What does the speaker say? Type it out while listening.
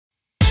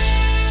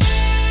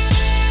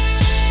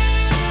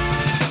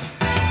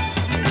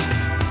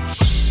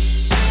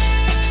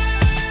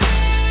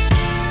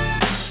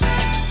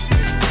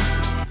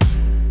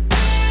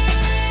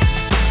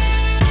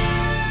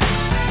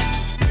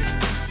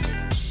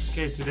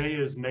Okay, today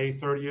is May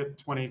 30th,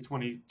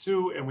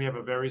 2022, and we have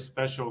a very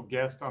special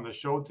guest on the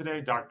show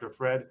today, Dr.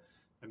 Fred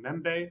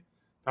Emembe.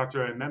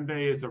 Dr.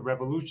 Emembe is a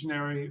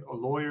revolutionary, a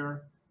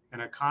lawyer,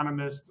 an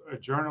economist, a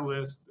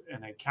journalist,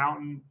 an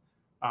accountant,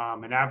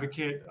 an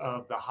advocate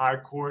of the High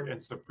Court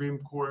and Supreme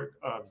Court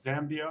of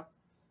Zambia.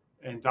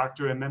 And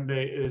Dr.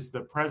 Emembe is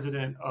the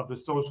president of the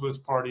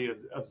Socialist Party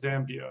of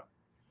Zambia.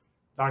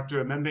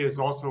 Dr. Emembe is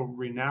also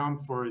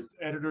renowned for his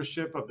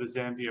editorship of the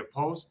Zambia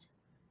Post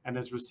and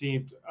has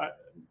received a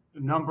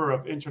number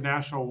of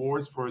international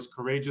awards for his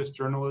courageous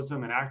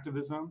journalism and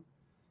activism.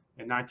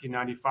 In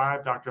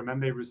 1995, Dr.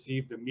 Emembe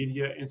received the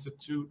Media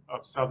Institute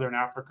of Southern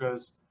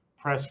Africa's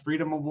Press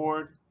Freedom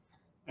Award,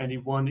 and he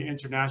won the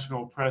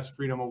International Press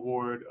Freedom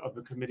Award of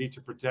the Committee to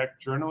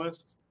Protect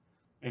Journalists,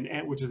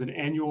 which is an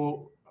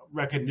annual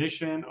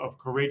recognition of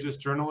courageous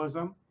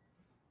journalism.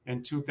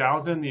 In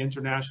 2000, the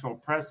International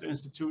Press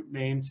Institute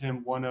named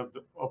him one of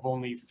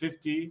only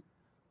 50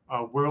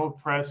 World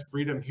Press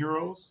Freedom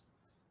Heroes.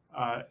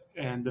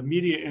 And the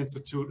Media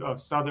Institute of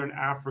Southern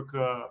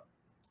Africa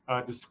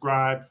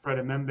described Fred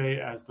Emembe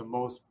as the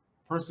most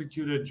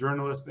persecuted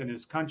journalist in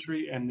his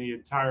country and the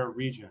entire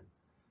region.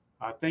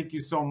 Thank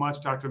you so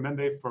much, Dr.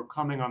 Emembe, for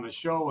coming on the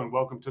show, and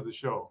welcome to the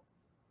show.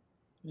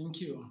 Thank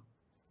you.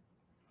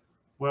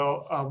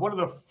 Well, one of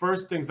the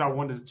first things I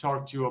wanted to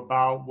talk to you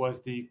about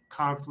was the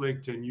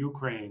conflict in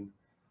Ukraine.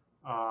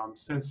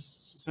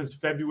 Since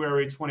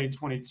February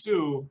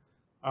 2022,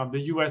 the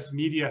U.S.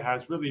 media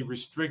has really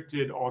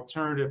restricted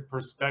alternative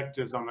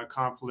perspectives on the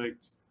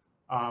conflict,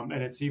 and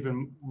it's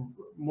even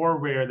more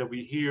rare that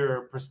we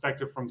hear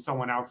perspective from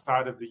someone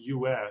outside of the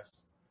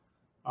U.S.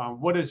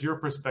 What is your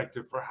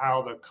perspective for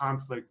how the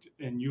conflict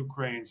in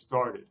Ukraine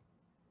started?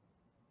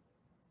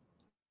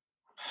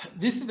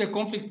 This is the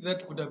conflict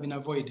that could have been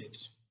avoided.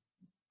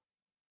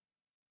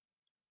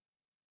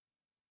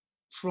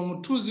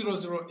 From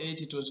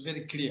 2008, it was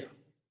very clear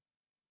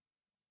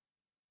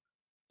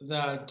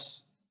that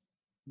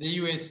the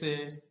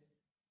USA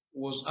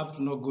was up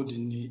to no good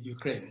in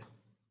Ukraine.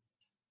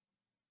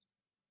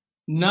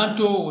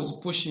 NATO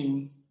was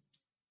pushing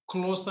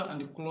closer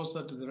and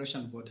closer to the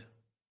Russian border,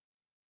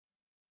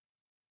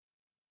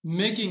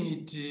 making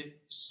it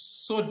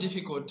so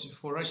difficult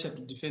for Russia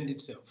to defend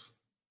itself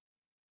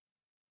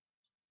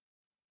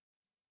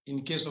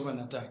in case of an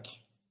attack.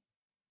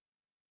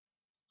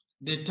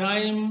 The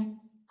time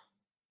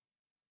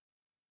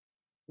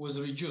was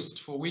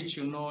reduced for which,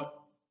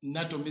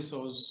 NATO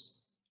missiles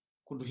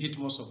could hit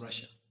most of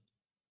Russia.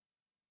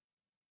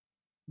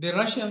 The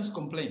Russians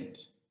complained.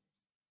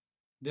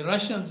 The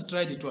Russians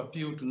tried to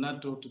appeal to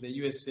NATO, to the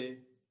USA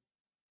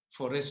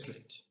for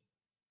restraint.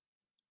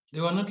 They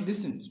were not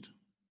listened to.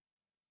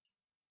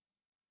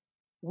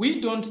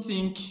 We don't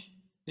think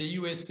the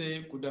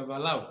USA could have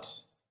allowed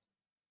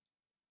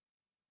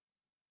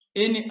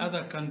any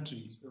other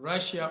country,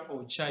 Russia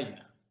or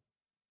China,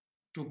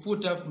 to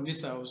put up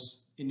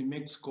missiles in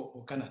Mexico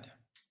or Canada.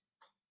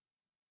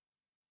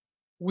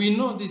 We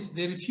know this,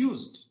 they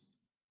refused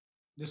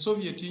the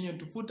Soviet Union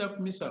to put up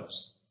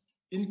missiles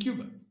in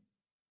Cuba,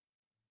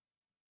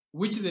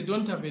 which they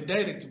don't have a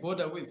direct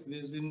border with.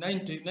 There's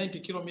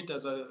 90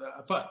 kilometers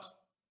apart,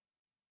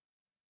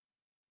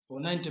 or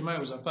 90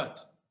 miles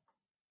apart.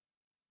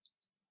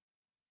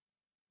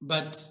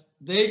 But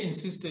they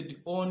insisted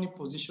on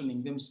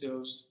positioning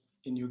themselves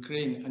in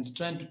Ukraine and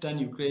trying to turn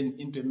Ukraine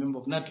into a member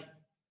of NATO.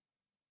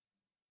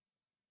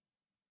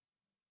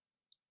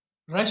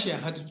 Russia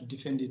had to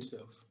defend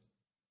itself.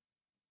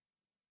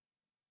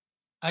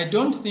 I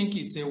don't think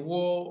it's a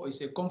war or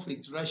it's a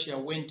conflict Russia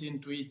went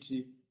into it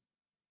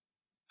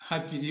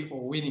happily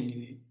or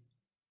willingly.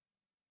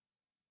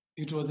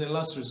 It was the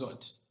last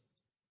resort.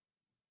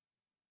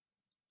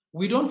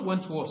 We don't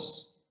want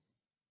wars.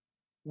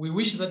 We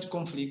wish that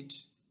conflict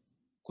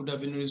could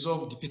have been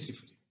resolved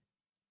peacefully.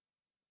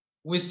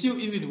 We still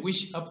even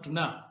wish up to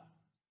now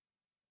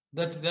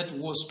that that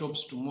war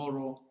stops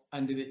tomorrow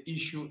and the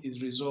issue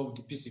is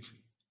resolved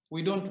peacefully.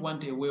 We don't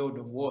want a world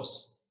of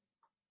wars.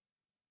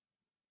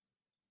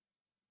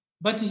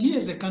 But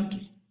here's a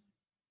country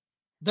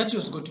that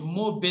has got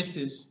more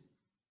bases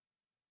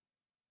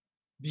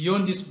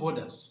beyond its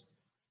borders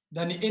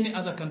than any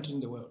other country in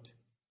the world.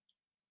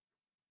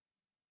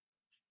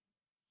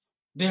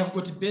 They have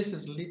got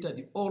bases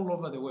littered all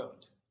over the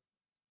world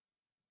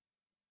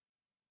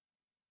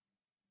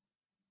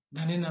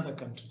than any other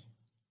country.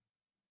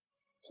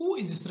 Who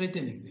is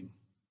threatening them?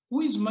 Who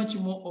is much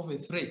more of a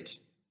threat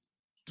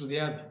to the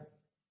other?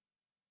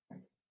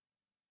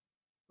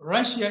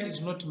 Russia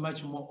is not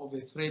much more of a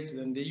threat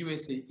than the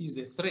USA is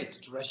a threat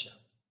to Russia.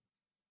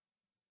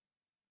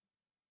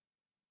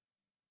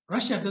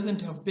 Russia doesn't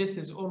have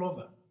bases all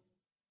over.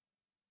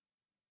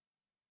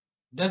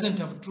 Doesn't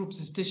have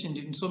troops stationed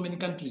in so many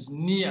countries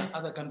near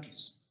other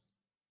countries.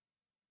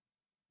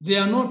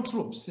 There are no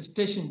troops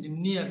stationed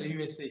near the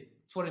USA,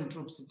 foreign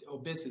troops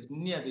or bases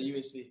near the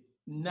USA,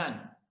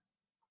 none.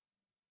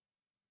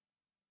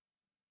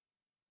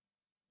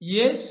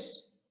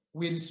 Yes,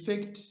 we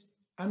respect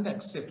and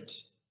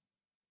accept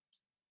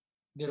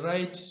the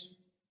right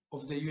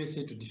of the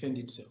USA to defend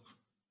itself.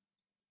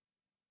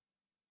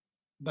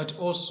 but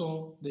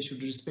also they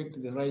should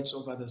respect the rights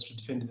of others to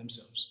defend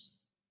themselves.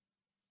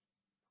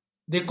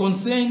 The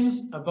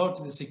concerns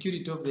about the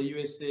security of the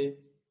USA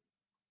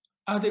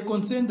are the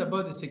concerns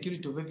about the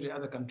security of every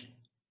other country,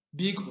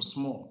 big or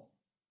small.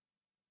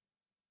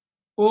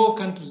 All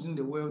countries in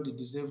the world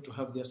deserve to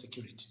have their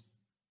security.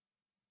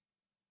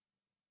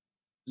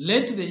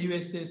 Let the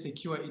USA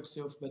secure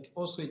itself, but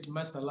also it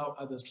must allow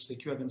others to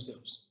secure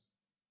themselves.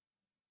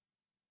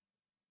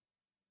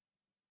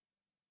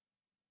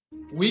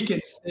 We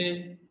can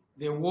say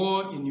the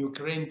war in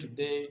Ukraine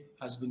today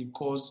has been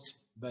caused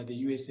by the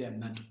USA and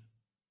NATO,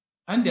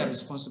 and they are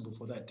responsible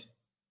for that.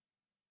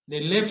 They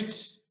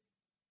left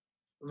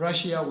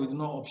Russia with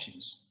no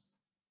options.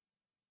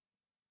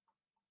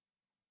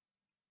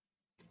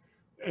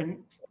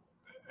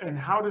 And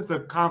how does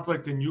the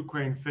conflict in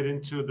Ukraine fit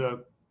into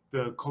the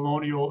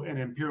colonial and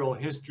imperial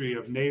history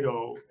of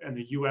NATO and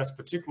the US,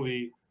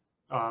 particularly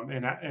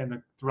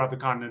and throughout the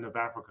continent of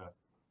Africa?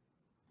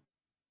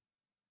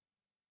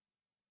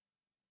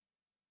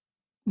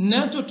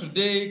 NATO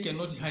today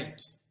cannot hide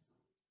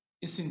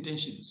its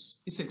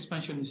intentions, its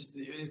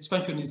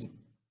expansionism.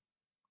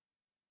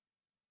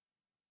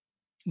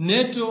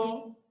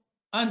 NATO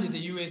and the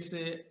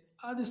USA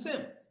are the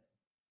same.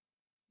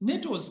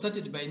 NATO was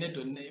started by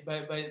NATO.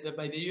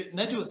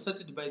 NATO was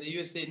started by the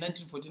USA in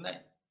 1949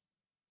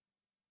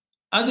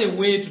 as a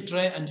way to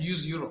try and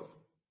use Europe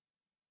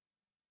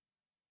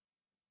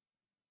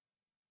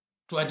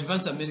to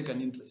advance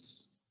American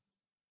interests.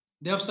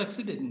 They have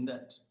succeeded in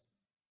that.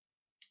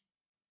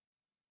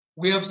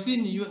 We have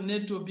seen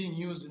NATO being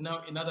used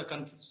now in other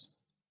countries.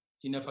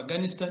 In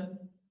Afghanistan,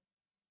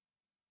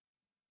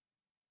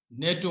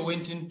 NATO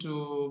went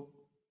into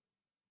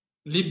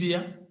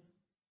Libya,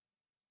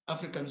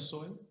 African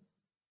soil.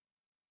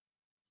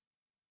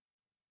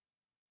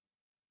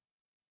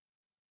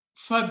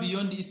 Far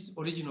beyond its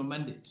original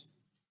mandate,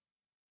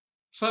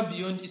 far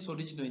beyond its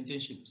original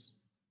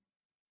intentions.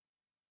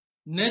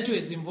 NATO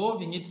is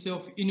involving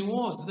itself in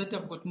wars that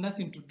have got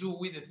nothing to do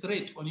with a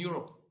threat on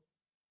Europe.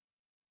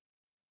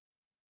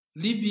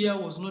 Libya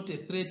was not a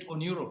threat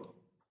on Europe.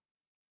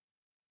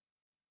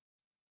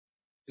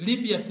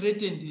 Libya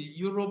threatened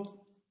Europe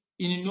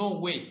in no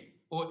way,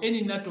 or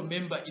any NATO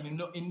member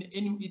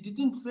it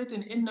didn't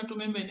threaten any NATO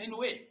member in any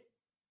way.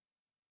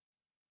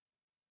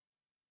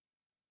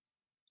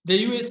 The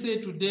USA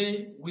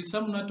today, with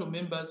some NATO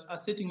members, are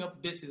setting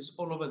up bases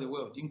all over the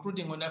world,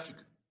 including on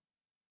Africa.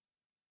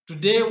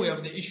 Today, we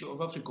have the issue of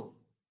AFRICOM.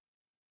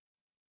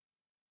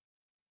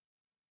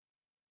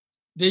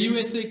 The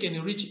USA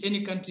can reach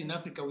any country in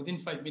Africa within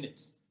 5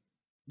 minutes.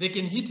 They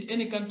can hit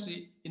any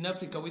country in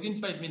Africa within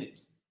 5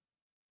 minutes.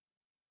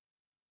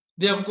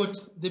 They have got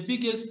the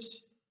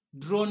biggest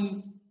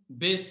drone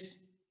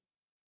base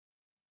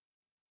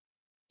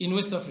in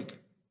West Africa.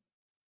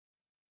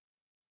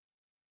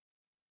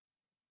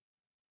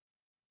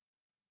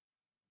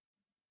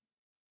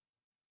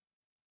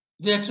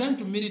 They are trying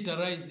to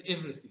militarize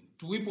everything,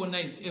 to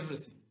weaponize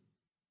everything.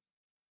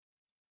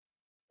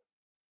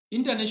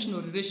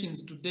 International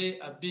relations today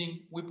are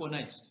being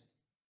weaponized.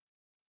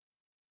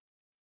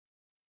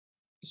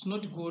 It's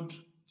not good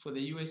for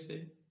the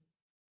USA.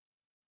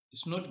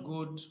 It's not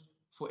good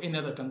for any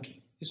other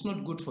country. It's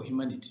not good for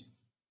humanity.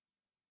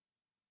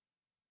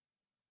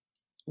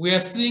 We are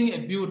seeing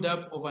a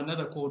build-up of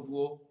another Cold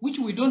War, which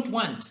we don't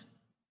want.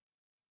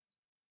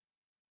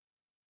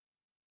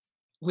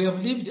 We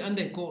have lived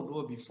under a Cold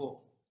War before.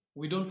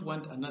 We don't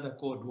want another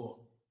Cold War.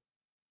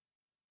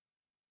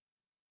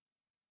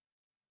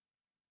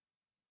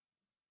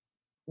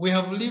 We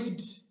have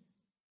lived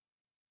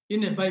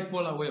in a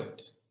bipolar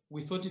world.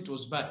 We thought it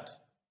was bad.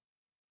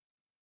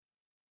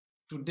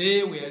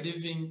 Today, we are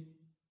living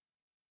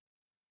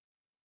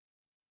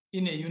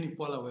in a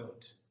unipolar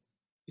world.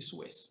 It's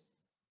worse.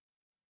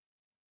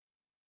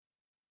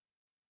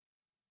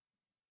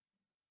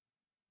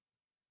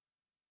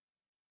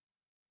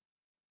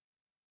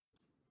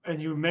 And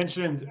you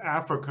mentioned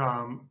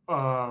AFRICOM.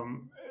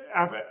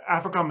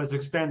 AFRICOM has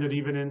expanded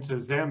even into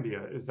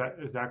Zambia. Is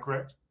that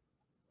correct?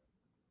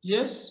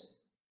 Yes.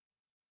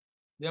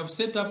 They have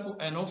set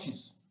up an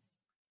office,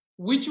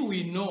 which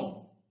we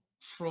know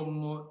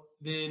from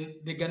the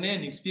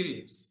Ghanaian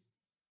experience,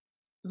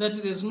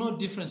 that there's no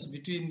difference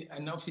between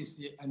an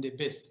office and a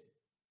base.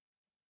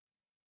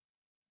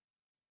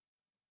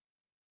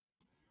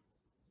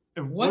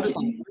 And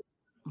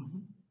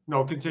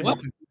no, continue.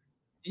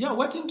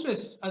 What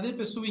interests are they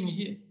pursuing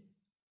here?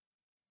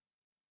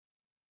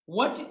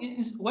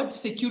 What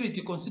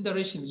security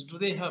considerations do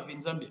they have in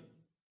Zambia?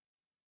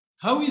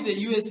 How is the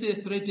USA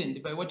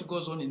threatened by what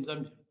goes on in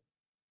Zambia?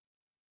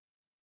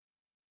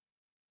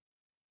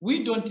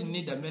 We don't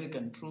need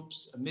American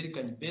troops,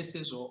 American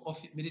bases, or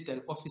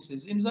military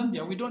offices in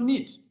Zambia. We don't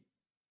need.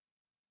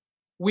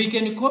 We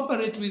can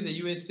cooperate with the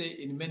USA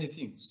in many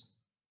things.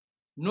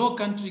 No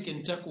country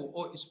can tackle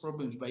all its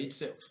problems by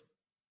itself.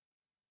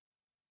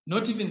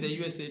 Not even the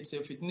USA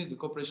itself. It needs the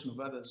cooperation of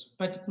others,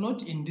 but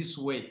not in this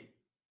way.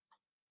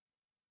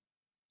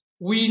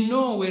 We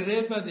know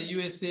wherever the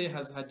USA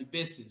has had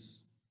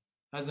bases,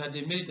 has had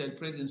a military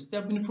presence,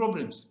 there have been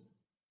problems.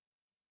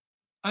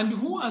 And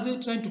who are they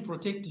trying to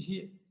protect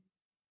here?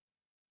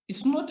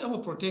 It's not our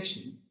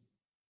protection.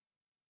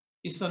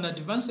 It's an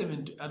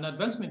advancement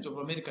of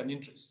American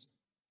interests.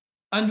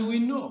 And we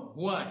know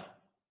why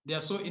they are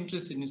so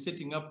interested in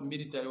setting up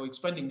military or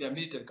expanding their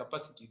military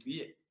capacities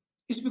here.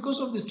 It's because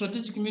of the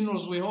strategic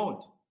minerals we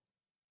hold.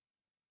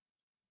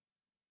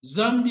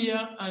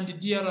 Zambia and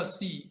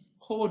DRC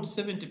hold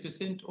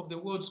 70% of the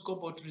world's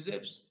cobalt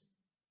reserves.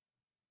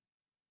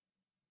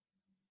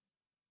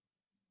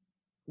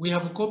 We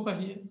have copper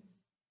here,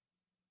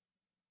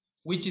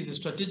 which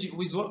is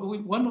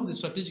one of the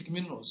strategic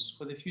minerals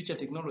for the future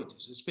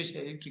technologies,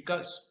 especially electric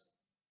cars.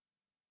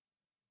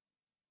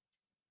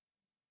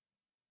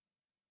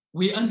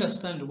 We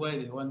understand why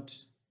they want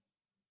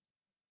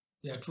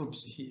their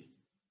troops here.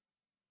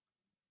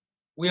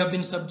 We have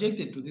been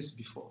subjected to this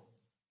before.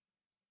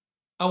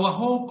 Our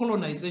whole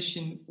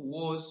colonization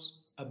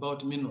was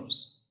about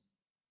minerals.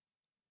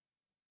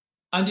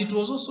 And it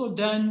was also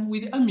done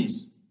with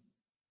armies.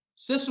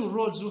 Cecil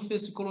Rhodes, who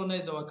first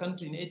colonized our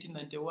country in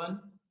 1891,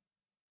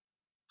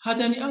 had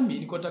an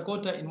army in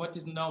Kotakota in what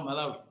is now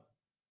Malawi.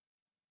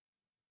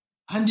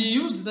 And he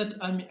used that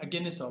army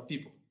against our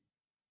people.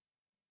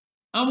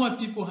 Our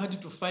people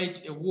had to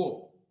fight a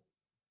war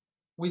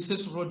with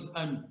Cecil Rhodes'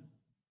 army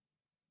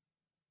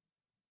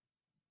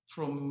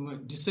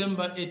from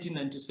December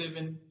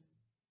 1897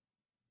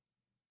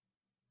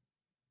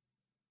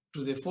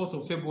 to the 4th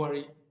of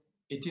February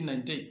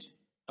 1898.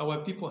 Our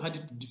people had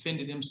to defend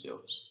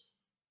themselves.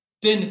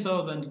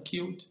 10,000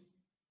 killed,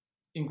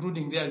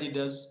 including their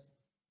leaders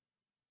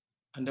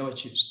and our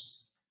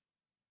chiefs.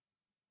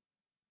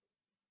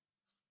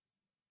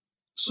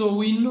 So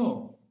we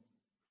know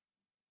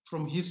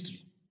from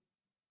history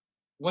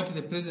what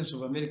the presence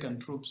of American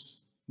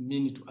troops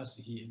mean to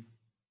us here.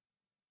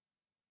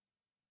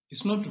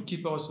 It's not to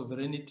keep our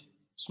sovereignty,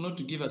 it's not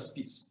to give us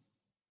peace.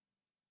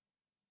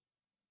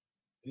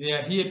 They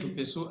are here to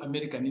pursue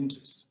American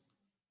interests,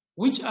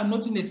 which are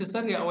not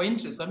necessarily our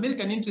interests.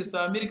 American interests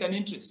are American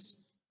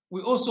interests.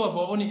 We also have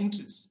our own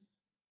interests.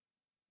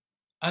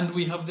 And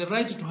we have the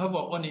right to have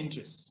our own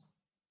interests.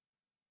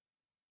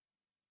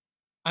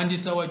 And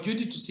it's our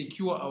duty to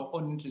secure our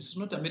own interests. It's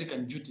not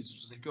American duties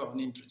to secure our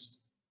own interests.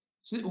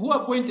 See, who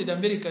appointed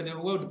America the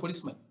world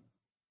policeman?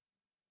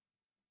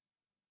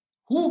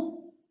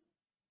 Who?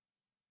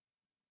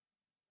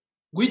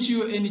 Which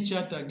UN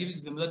charter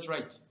gives them that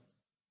right?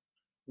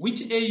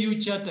 Which AU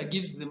charter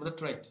gives them that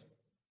right?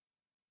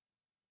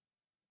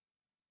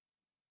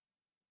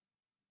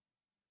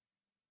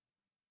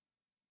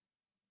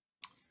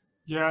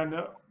 Yeah, and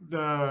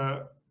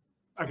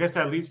I guess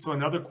that leads to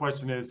another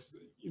question is,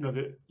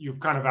 you've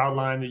kind of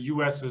outlined the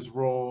U.S.'s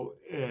role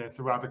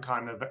throughout the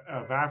continent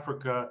of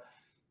Africa.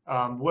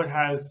 What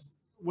has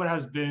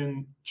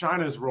been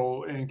China's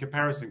role in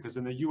comparison? Because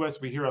in the U.S.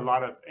 we hear a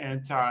lot of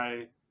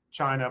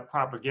anti-China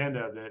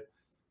propaganda that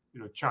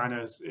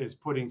China is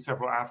putting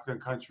several African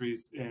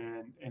countries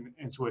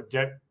into a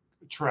debt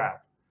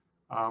trap.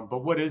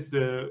 But what is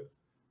the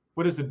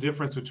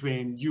difference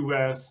between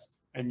U.S.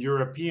 and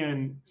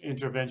European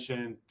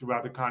intervention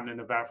throughout the continent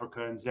of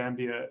Africa and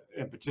Zambia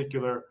in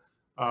particular,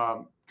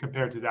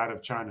 compared to that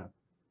of China?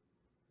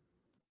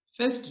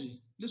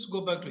 Firstly, let's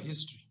go back to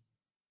history.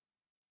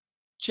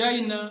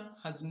 China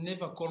has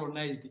never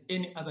colonized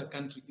any other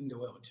country in the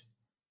world.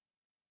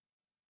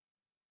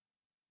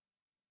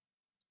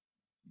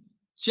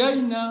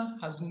 China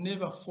has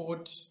never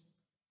fought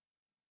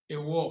a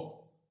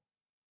war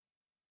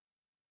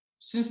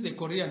since the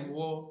Korean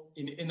War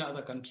in any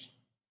other country.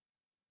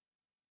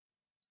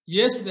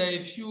 Yes, there are a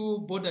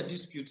few border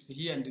disputes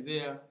here and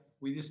there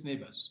with its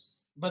neighbors,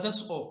 but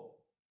that's all.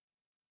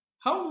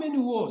 How many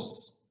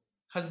wars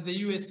has the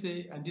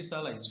USA and its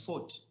allies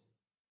fought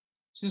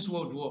since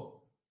World War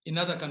in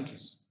other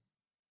countries?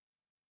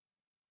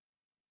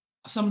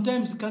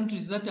 Sometimes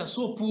countries that are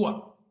so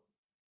poor,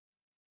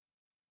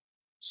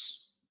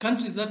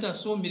 countries that are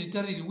so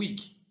militarily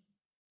weak.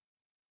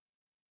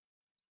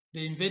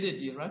 They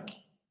invaded Iraq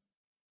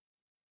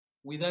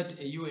without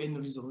a UN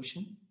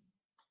resolution.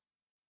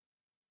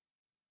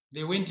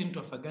 They went into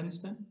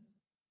Afghanistan.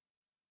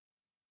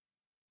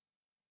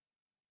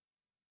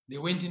 They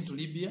went into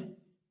Libya,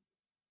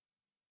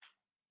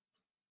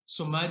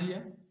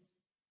 Somalia,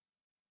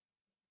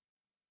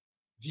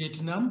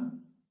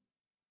 Vietnam.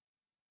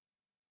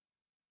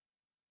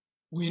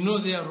 We know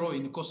their role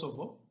in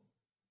Kosovo.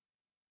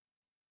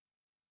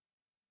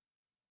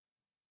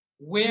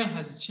 Where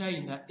has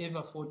China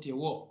ever fought a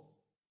war?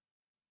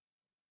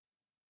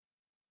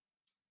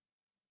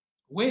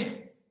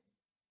 Where?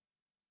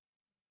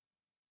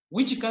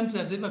 Which country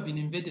has ever been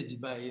invaded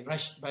by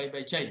Russia,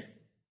 by China?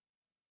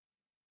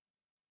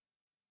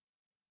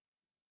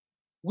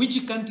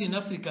 Which country in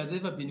Africa has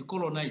ever been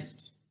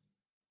colonized?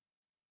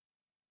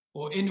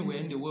 Or anywhere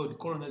in the world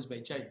colonized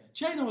by China?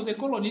 China was a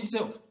colony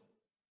itself,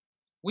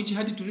 which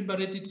had to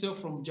liberate itself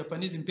from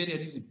Japanese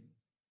imperialism.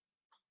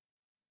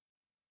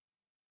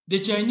 The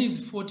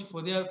Chinese fought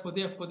for their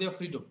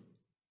freedom,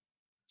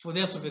 for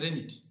their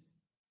sovereignty.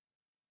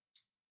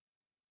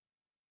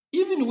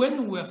 Even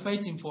when we were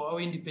fighting for our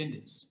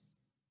independence,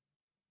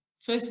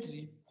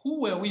 firstly,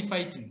 who were we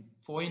fighting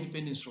for our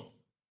independence from?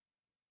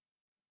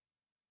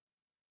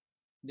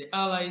 The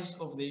allies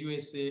of the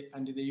USA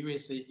and the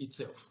USA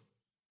itself.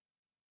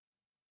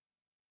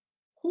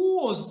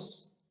 Who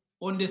was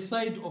on the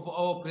side of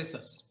our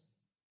oppressors?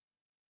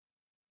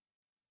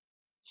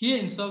 Here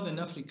in Southern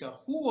Africa,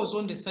 who was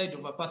on the side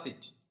of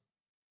apartheid?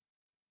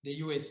 The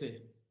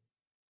USA.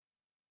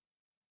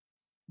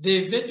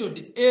 They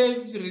vetoed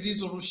every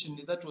resolution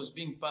that was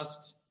being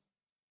passed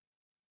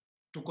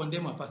to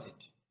condemn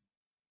apartheid,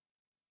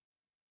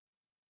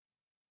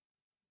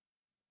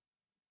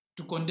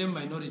 to condemn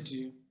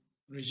minority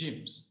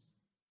regimes.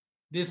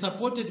 They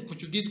supported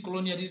Portuguese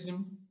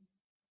colonialism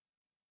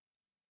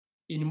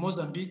in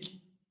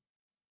Mozambique,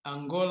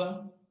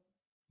 Angola,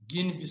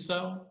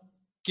 Guinea-Bissau,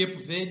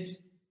 Cape Verde.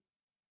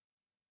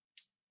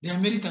 The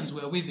Americans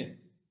were with them.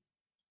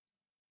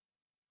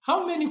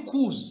 How many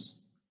coups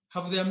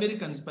have the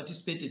Americans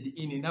participated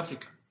in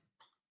Africa?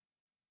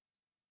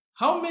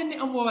 How many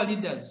of our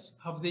leaders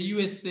have the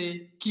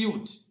USA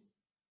killed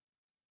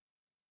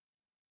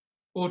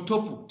or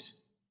toppled?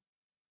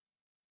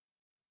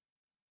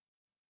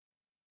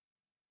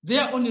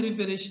 Their own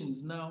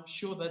revelations now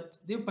show that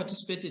they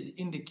participated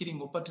in the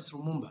killing of Patrice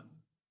Lumumba.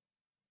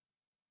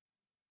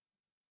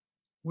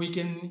 We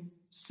can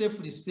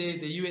safely say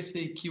the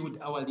USA killed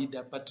our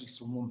leader, Patrice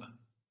Lumumba.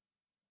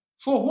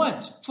 For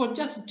what? For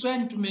just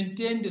trying to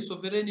maintain the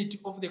sovereignty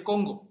of the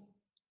Congo,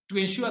 to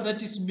ensure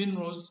that its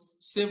minerals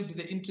served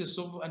the interests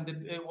of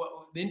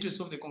the interests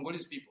of the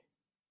Congolese people.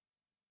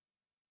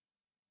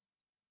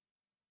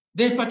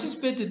 They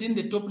participated in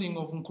the toppling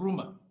of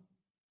Nkrumah.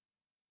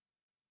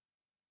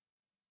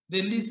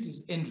 The list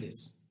is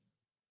endless.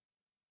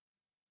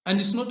 And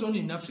it's not only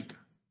in Africa.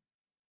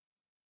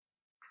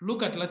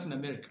 Look at Latin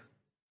America.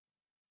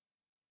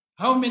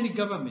 How many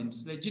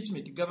governments,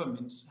 legitimate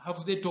governments,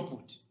 have they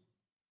toppled?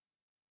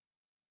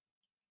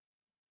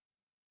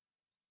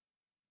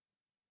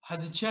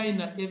 Has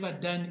China ever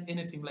done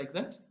anything like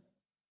that?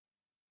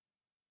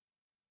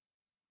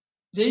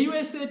 The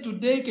USA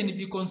today can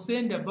be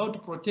concerned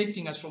about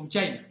protecting us from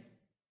China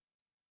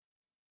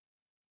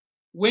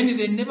when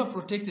they never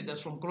protected us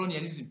from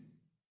colonialism.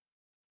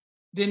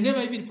 They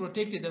never even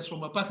protected us from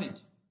apartheid.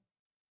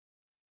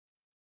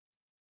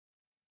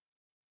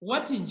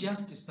 What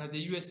injustice has the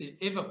USA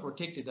ever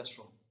protected us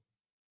from?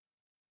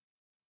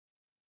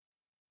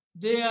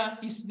 There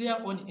is their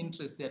own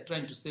interest they are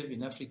trying to save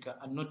in Africa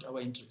and not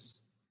our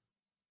interests.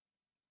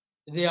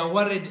 They are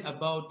worried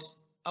about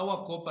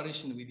our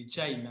cooperation with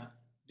China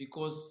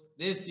because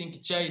they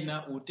think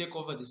China will take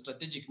over the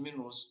strategic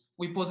minerals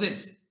we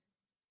possess.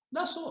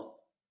 That's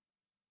all.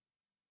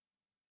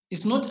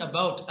 It's not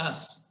about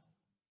us.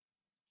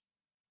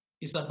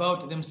 It's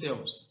about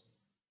themselves.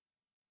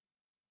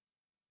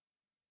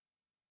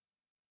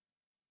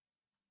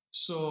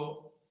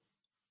 So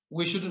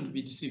we shouldn't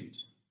be deceived.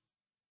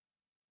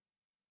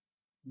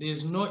 There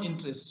is no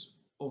interest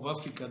of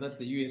Africa that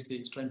the USA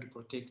is trying to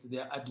protect. They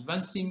are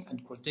advancing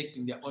and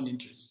protecting their own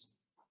interests.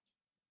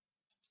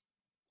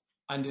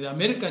 And the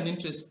American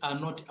interests are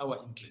not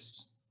our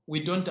interests.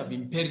 We don't have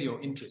imperial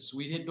interests.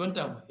 We don't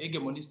have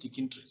hegemonistic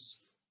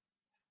interests.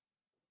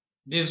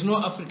 There's no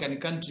African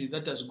country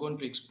that has gone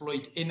to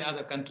exploit any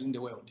other country in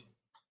the world.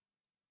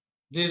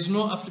 There's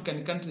no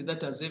African country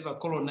that has ever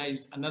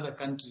colonized another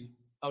country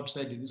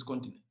outside of this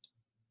continent.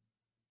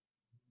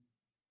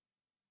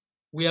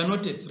 We are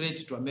not a threat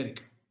to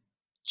America.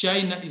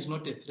 China is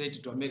not a threat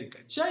to America.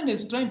 China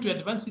is trying to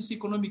advance its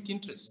economic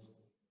interests.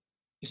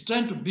 It's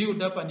trying to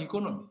build up an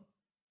economy.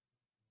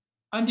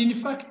 And in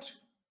fact,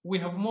 we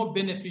have more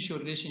beneficial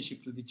relationship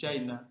with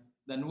China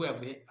than we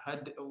have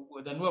had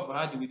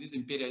with these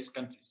imperialist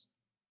countries.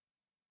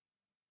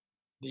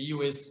 The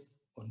US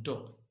on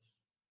top.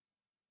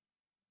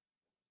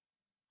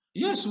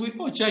 Yes, we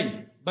owe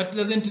China, but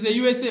doesn't the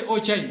USA owe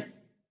China?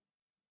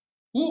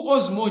 Who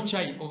owes more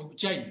of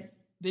China?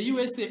 The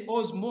USA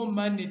owes more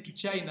money to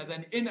China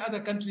than any other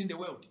country in the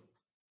world.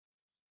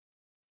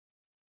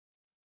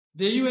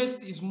 The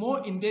US is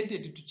more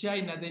indebted to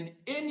China than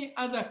any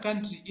other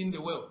country in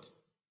the world.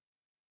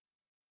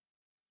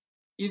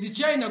 Is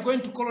China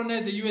going to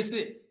colonize the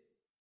USA?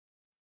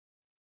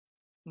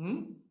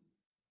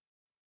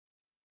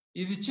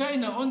 Is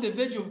China on the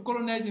verge of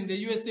colonizing the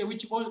USA,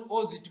 which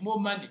owes it more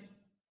money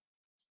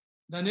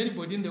than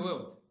anybody in the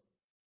world?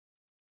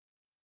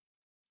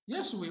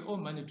 Yes, we owe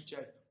money to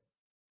China,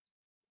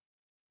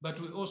 but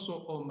we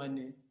also owe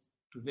money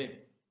to them.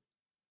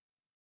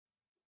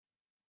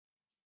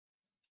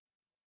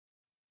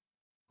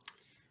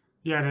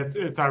 Yeah, and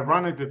it's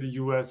ironic that the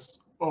U.S.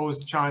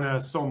 owes China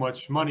so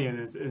much money and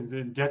is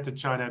in debt to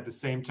China at the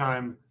same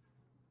time.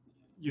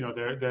 You know,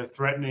 they're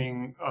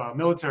threatening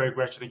military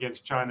aggression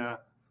against China,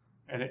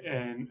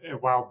 and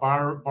while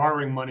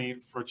borrowing money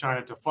for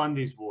China to fund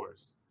these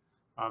wars.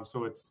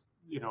 So it's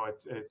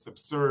it's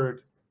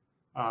absurd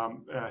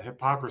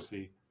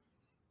hypocrisy.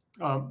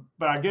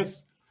 But I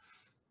guess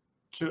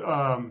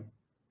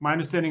my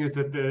understanding is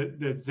that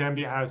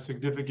Zambia has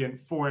significant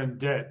foreign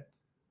debt.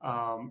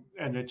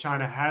 and that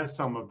China has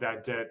some of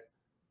that debt,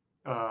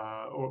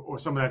 or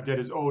some of that debt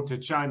is owed to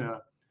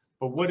China.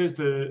 But what is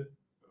the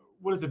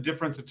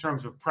difference in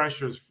terms of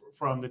pressures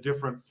from the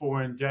different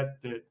foreign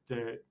debt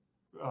that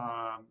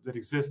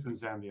exists in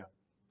Zambia?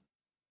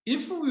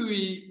 If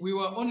we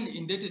were only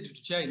indebted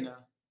to China,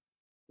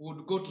 we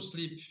would go to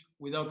sleep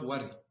without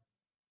worry.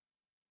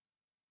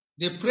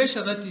 The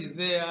pressure that is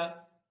there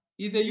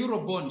is the Euro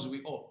bonds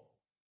we owe.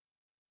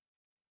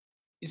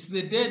 It's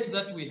the debt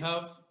that we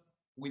have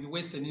with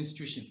Western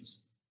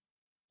institutions.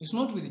 It's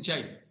not with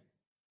China.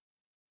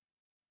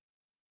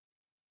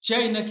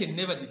 China can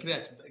never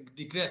declare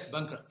us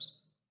bankrupt.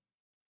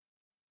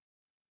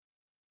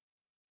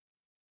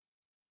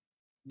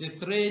 The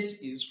threat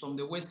is from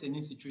the Western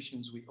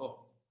institutions we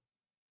owe.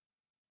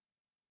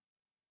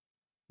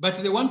 But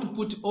they want to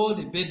put all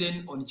the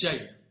burden on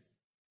China.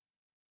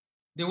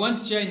 They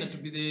want China to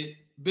be the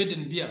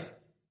burden bearer,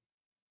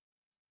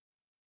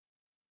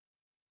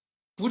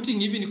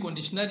 putting even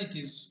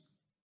conditionalities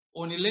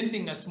on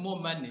lending us more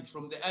money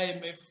from the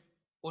IMF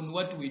on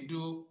what we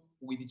do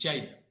with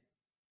China.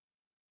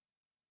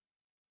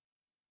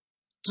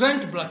 Trying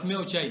to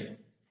blackmail China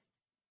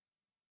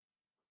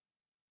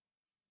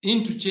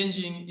into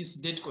changing its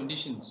debt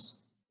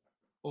conditions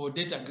or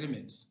debt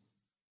agreements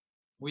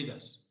with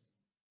us.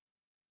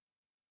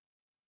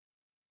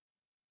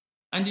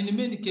 And in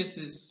many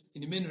cases,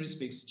 in many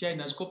respects,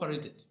 China has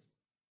cooperated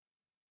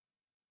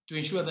to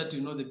ensure that,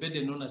 the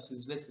burden on us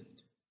is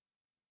lessened.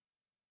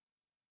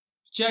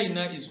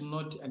 China is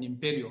not an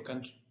imperial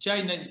country.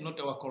 China is not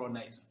our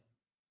colonizer.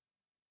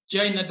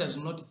 China does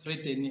not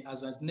threaten,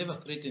 as has never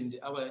threatened,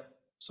 our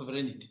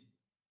sovereignty.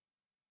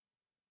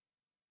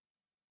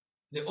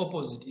 The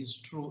opposite is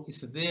true.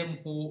 It's them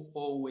who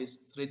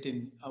always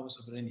threaten our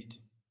sovereignty.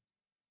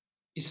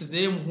 It's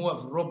them who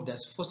have robbed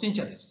us for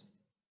centuries.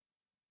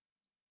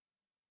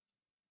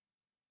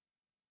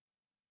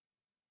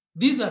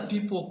 These are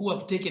people who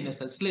have taken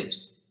us as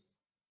slaves.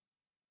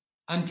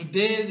 And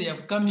today they are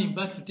coming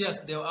back to tell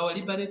us they are our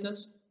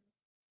liberators.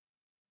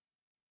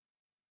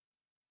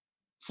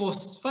 For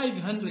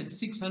 500,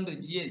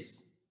 600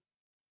 years,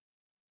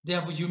 they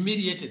have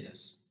humiliated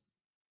us.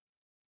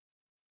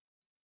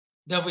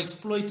 They have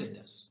exploited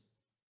us.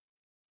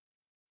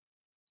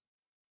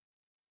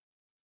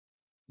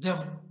 They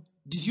have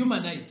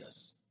dehumanized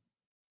us.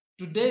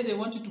 Today they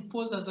want to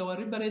pose as our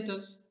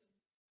liberators,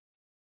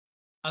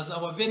 as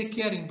our very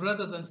caring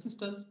brothers and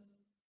sisters.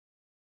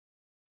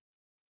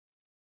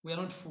 We are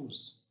not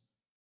fools.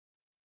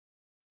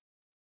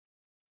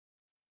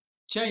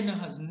 China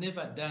has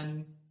never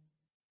done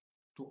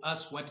to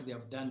us what they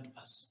have done to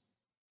us.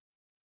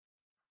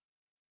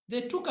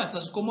 They took us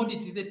as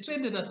commodities. They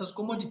traded us as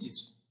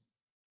commodities.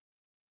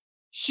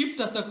 Shipped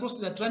us across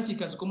the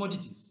Atlantic as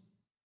commodities.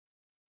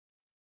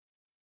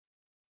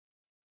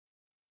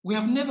 We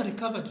have never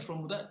recovered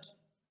from that.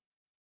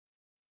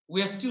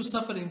 We are still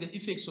suffering the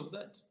effects of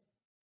that.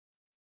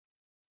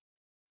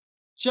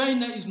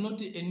 China is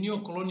not a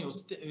neo-colonial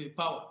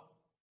power.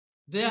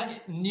 They are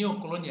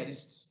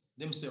neo-colonialists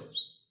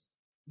themselves.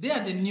 They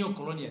are the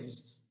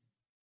neo-colonialists.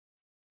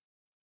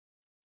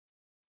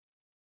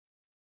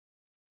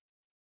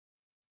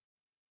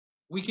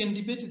 We can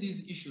debate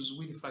these issues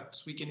with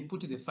facts. We can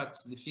put the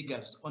facts, the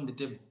figures on the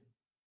table,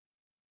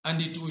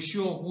 and it will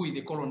show who is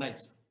the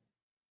colonizer,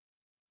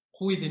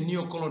 who is the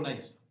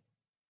neo-colonizer.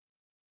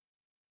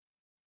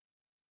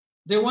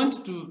 They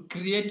want to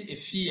create a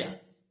fear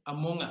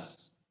among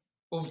us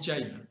of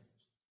China.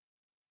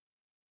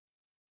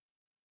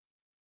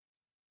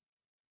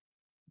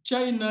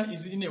 China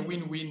is in a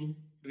win-win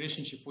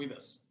relationship with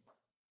us.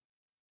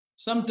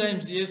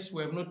 Sometimes, yes,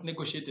 we have not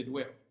negotiated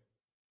well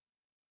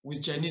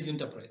with Chinese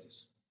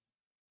enterprises.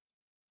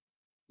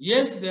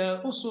 Yes, there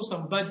are also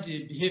some bad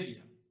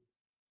behavior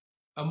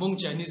among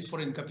Chinese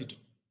foreign capital.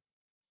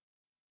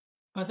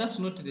 But that's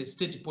not the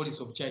state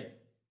policy of China.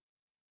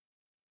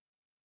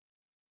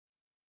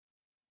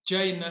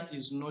 China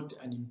is not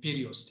an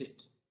imperial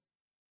state.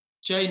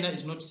 China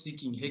is not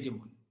seeking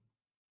hegemony.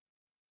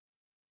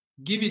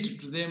 Give it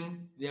to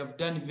them. They have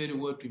done very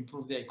well to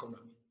improve their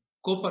economy,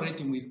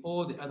 cooperating with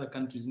all the other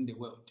countries in the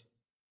world.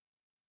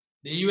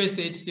 The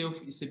USA itself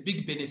is a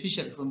big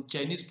beneficiary from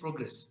Chinese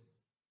progress.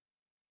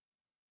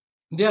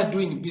 They are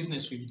doing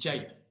business with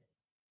China.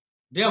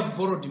 They have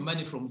borrowed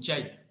money from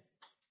China.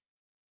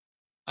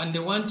 And they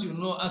want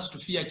us to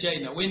fear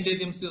China when they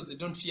themselves, they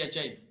don't fear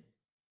China.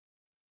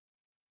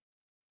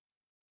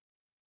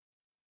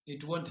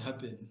 It won't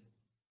happen.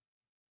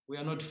 We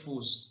are not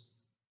fools.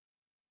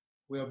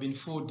 We have been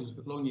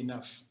fooled long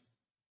enough.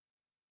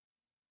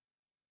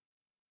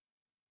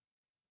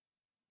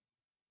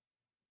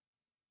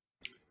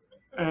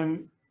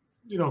 And,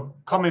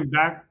 coming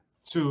back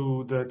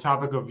to the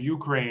topic of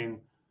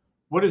Ukraine,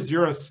 what is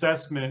your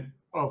assessment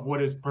of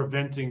what is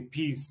preventing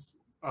peace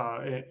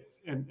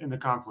in the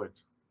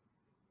conflict?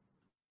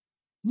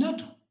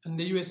 NATO and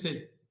the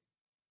USA.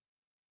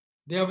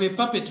 They have a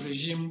puppet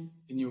regime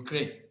in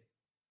Ukraine.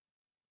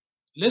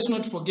 Let's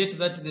not forget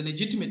that the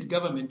legitimate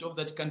government of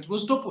that country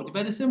was toppled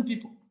by the same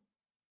people.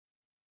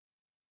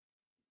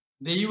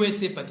 the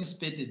USA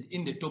participated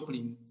in the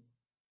toppling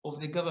of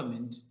the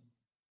government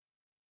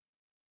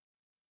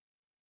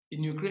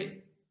in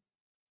Ukraine.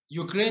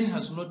 Ukraine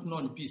has not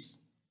known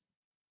peace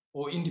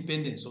or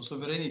independence or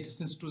sovereignty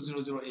since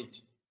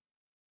 2008.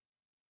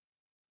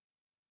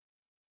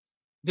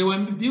 They were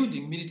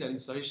building military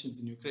installations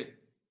in Ukraine.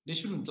 They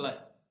shouldn't lie.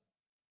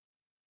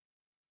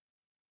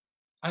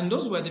 And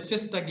those were the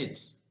first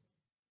targets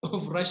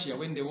of Russia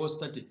when the war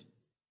started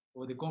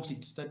or the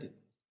conflict started.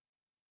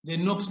 They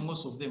knocked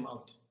most of them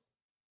out.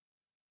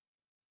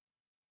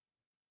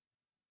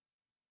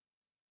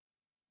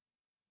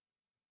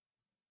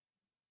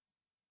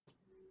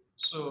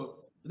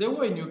 So the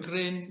war in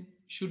Ukraine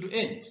should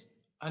end,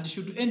 and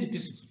should end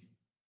peacefully.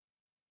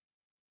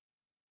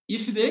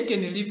 If they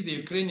can leave the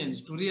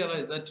Ukrainians to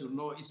realize that,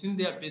 it's in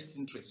their best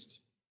interest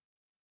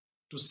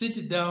to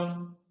sit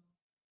down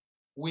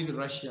with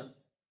Russia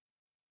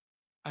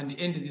and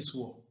end this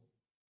war.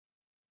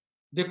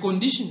 The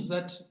conditions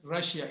that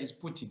Russia is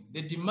putting,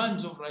 the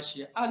demands of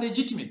Russia are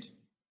legitimate.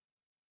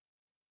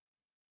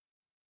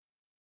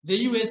 The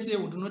USA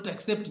would not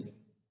accept them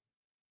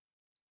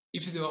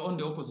if they were on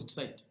the opposite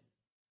side.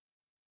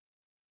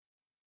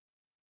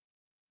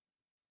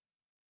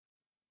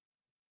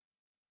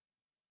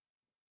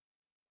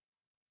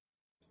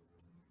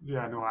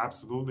 Yeah, no,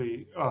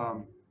 absolutely.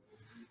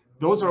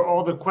 Those are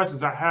all the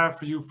questions I have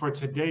for you for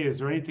today. Is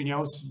there anything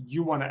else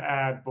you want to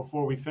add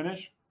before we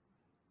finish?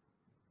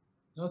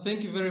 No,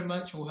 thank you very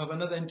much. We'll have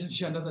another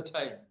interview another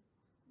time.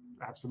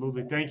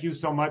 Absolutely. Thank you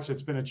so much.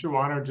 It's been a true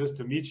honor just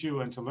to meet you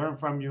and to learn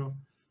from you,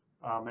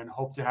 and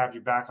hope to have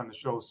you back on the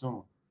show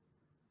soon.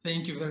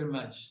 Thank you very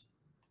much.